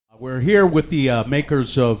We're here with the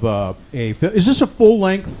makers of is this a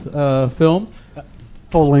full-length film?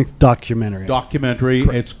 Full-length documentary. Documentary.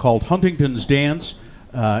 Correct. It's called Huntington's Dance,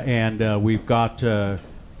 and we've got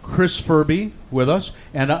Chris Furby with us.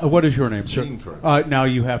 And what is your name, sir? Gene Furby. Now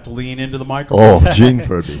you have to lean into the microphone. Oh, Gene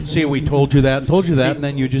Furby. See, we told you that, and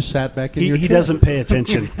then you just sat back in your chair. He doesn't pay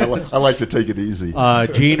attention. I like to take it easy.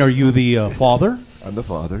 Gene, are you the father? I'm the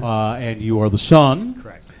father. And you are the son.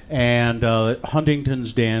 Correct. And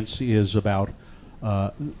Huntington's Dance is about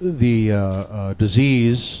the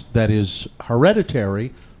disease that is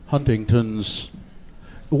hereditary, Huntington's.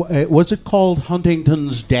 Was it called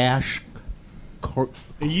Huntington's dash?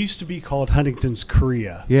 It used to be called Huntington's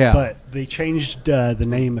chorea. Yeah. But they changed the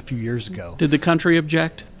name a few years ago. Did the country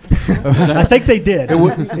object? I think they did.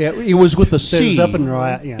 It was with a C. It was up in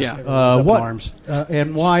riot. Yeah. It was up in What? arms.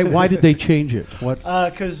 And why did they change it? What?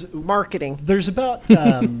 Because Marketing. there's about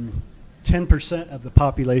 10% of the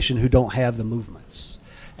population who don't have the movements,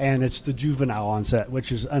 and it's the juvenile onset,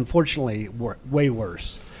 which is unfortunately way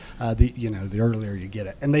worse. The earlier you get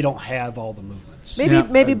it, and they don't have all the movements.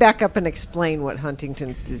 Maybe back up and explain what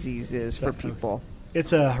Huntington's disease is for people.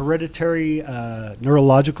 It's a hereditary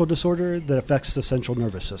neurological disorder that affects the central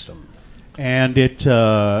nervous system. And it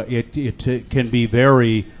can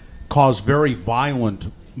cause very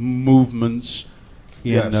violent movements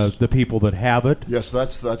in Yes. the people that have it. Yes,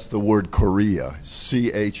 that's the word chorea.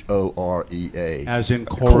 chorea. As in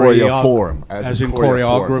choreoform. as in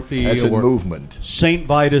choreography, As in or movement. St.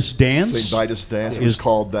 Vitus dance. St. Vitus dance is was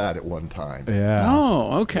called that at one time. Yeah.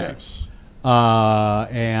 Oh, okay. Yes.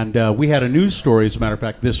 And we had a news story, as a matter of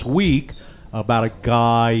fact, this week about a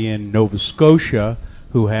guy in Nova Scotia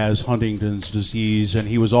who has Huntington's disease, and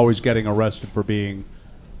he was always getting arrested for being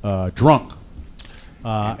drunk.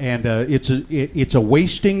 And it's a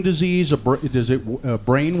wasting disease. Is it a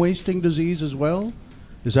brain wasting disease as well?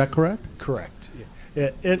 Is that correct? Correct.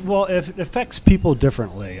 It affects people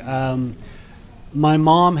differently. My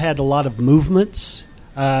mom had a lot of movements,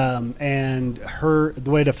 and the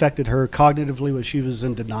way it affected her cognitively was she was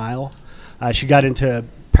in denial. She got into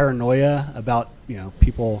paranoia about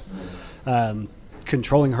people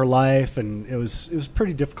controlling her life, and it was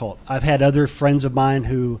pretty difficult. I've had other friends of mine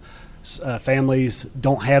who families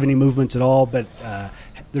don't have any movements at all, but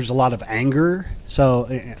there's a lot of anger. So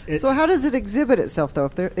how does it exhibit itself, though?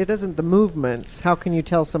 If it isn't the movements, how can you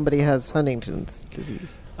tell somebody has Huntington's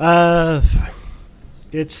disease?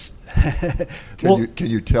 It's Can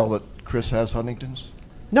you tell that Chris has Huntington's?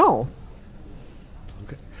 No.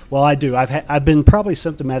 Well, I do. I've been probably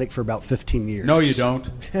symptomatic for about 15 years. No, you don't.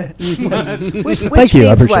 Which Thank you. I means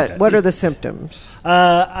appreciate what? that. What are the symptoms?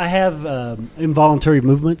 I have involuntary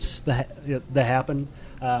movements that happen.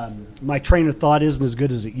 My train of thought isn't as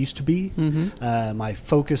good as it used to be. Mm-hmm. My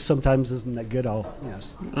focus sometimes isn't that good. I'll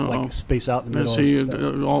like space out in the middle. See, of stuff.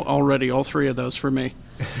 already all three of those for me.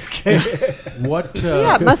 What?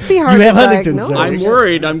 Yeah, it must be hard You to have Huntington's, diagnose. though. I'm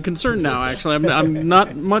worried. I'm concerned now, actually. I'm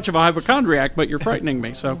not much of a hypochondriac, but you're frightening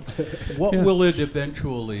me. So, What will it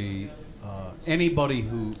eventually? Anybody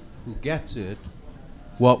who gets it,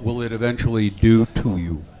 what will it eventually do to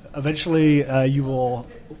you? Eventually, you will.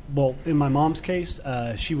 Well, in my mom's case,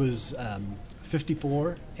 she was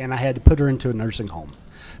 54, and I had to put her into a nursing home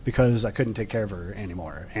because I couldn't take care of her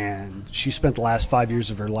anymore. And she spent the last 5 years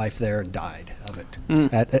of her life there and died of it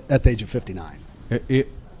at the age of 59. It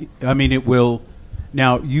will.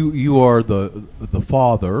 Now, you are the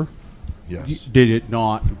father. Yes. Did it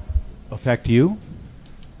not affect you?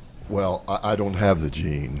 Well, I don't have the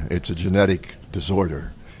gene. It's a genetic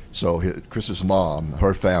disorder. So Chris's mom,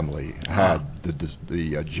 her family, had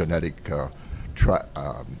the genetic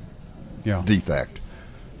defect,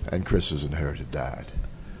 and Chris has inherited that.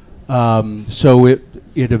 So it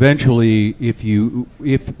eventually,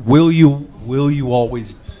 will you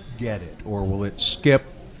always get it, or will it skip?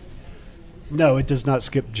 No, it does not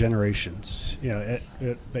skip generations.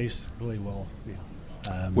 It basically will.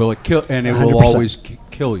 Will it kill? And it will 100%. always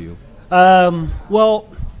kill you. Well,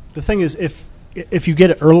 the thing is, if you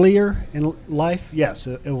get it earlier in life, yes,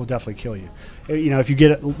 it will definitely kill you. If you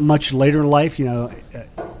get it much later in life, you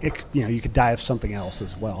could die of something else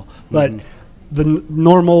as well. But the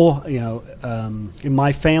normal, in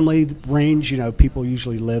my family range, people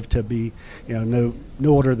usually live to be, no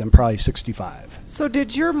older than probably 65. So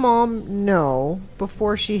did your mom know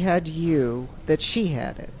before she had you that she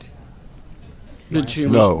had it?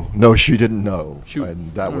 No, she didn't know,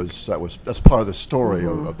 and that's part of the story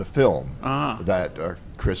of the film that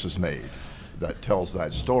Chris has made. That tells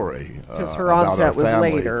that story Because her about onset our was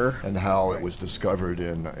family later. and how it was discovered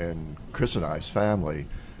in Chris and I's family,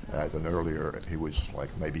 at an earlier. He was like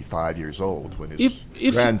maybe 5 years old when his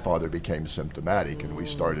If- grandfather became symptomatic, and we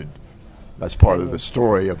started. That's part of the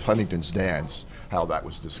story of Huntington's dance, how that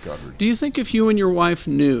was discovered. Do you think if you and your wife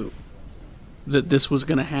knew that this was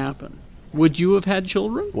going to happen, would you have had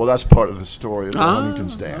children? Well, that's part of the story of the Ah,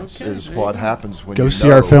 Huntington's dance. okay. Is what happens when Go you see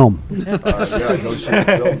know. our film. Yeah, go see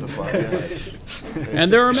the film to find out.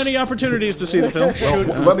 And there are many opportunities to see the film.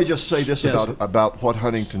 Well, let me just say this Yes. about what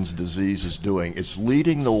Huntington's disease is doing. It's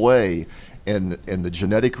leading the way in the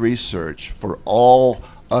genetic research for all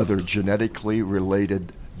other genetically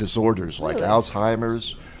related disorders like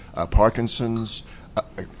Alzheimer's, Parkinson's,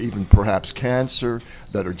 even perhaps cancer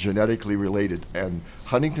that are genetically related. And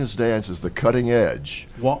Huntington's dance is the cutting edge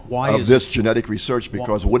Why of is this genetic research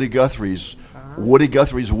because Woody Guthrie's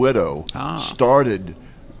widow started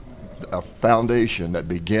a foundation that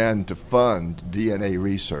began to fund DNA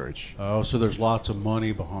research. Oh, so there's lots of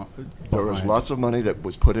money behind. There was lots of money that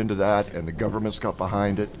was put into that, and the government's got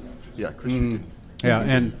behind it. Yeah, Chris, you can- Yeah,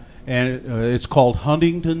 and it's called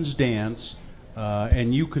Huntington's Dance,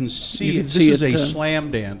 and you can see You can it. see This is it, a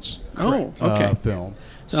slam dance Oh, okay. film.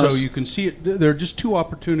 So So you can see it. There are just two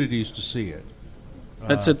opportunities to see it.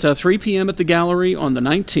 That's at 3 p.m. at the gallery on the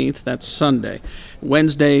 19th. That's Sunday.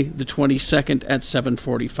 Wednesday, the 22nd at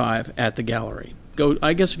 7:45 at the gallery.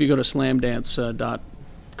 I guess if you go to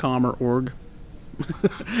slamdance.com or org,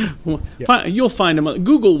 you'll find them.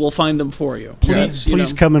 Google will find them for you.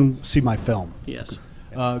 Please come and see my film. Yes.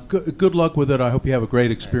 Good luck with it. I hope you have a great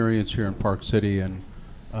experience here in Park City, and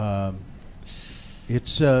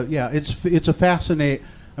it's a fascinating.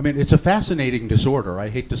 I mean, it's a fascinating disorder. I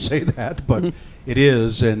hate to say that, but it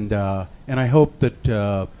is, and I hope that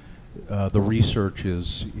the research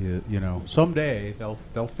is, someday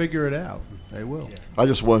they'll figure it out. They will. I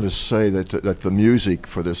just wanted to say that the music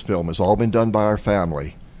for this film has all been done by our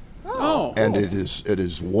family. Oh. And it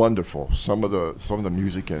is wonderful. Some of the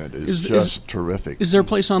music in it is just terrific. Is there a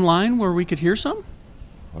place online where we could hear some?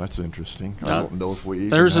 Well, that's interesting. I Uh, don't know if we even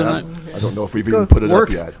there's a- have. I don't know if we've even put it up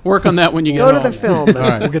yet. Work on that when you get Go home. to the film. All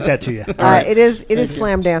right. We'll get that to you. It is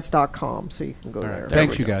slamdance.com, so you can go All there. right.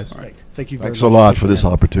 Thanks, you guys. Thank you very Thanks much. a lot for this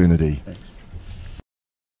opportunity. Thanks.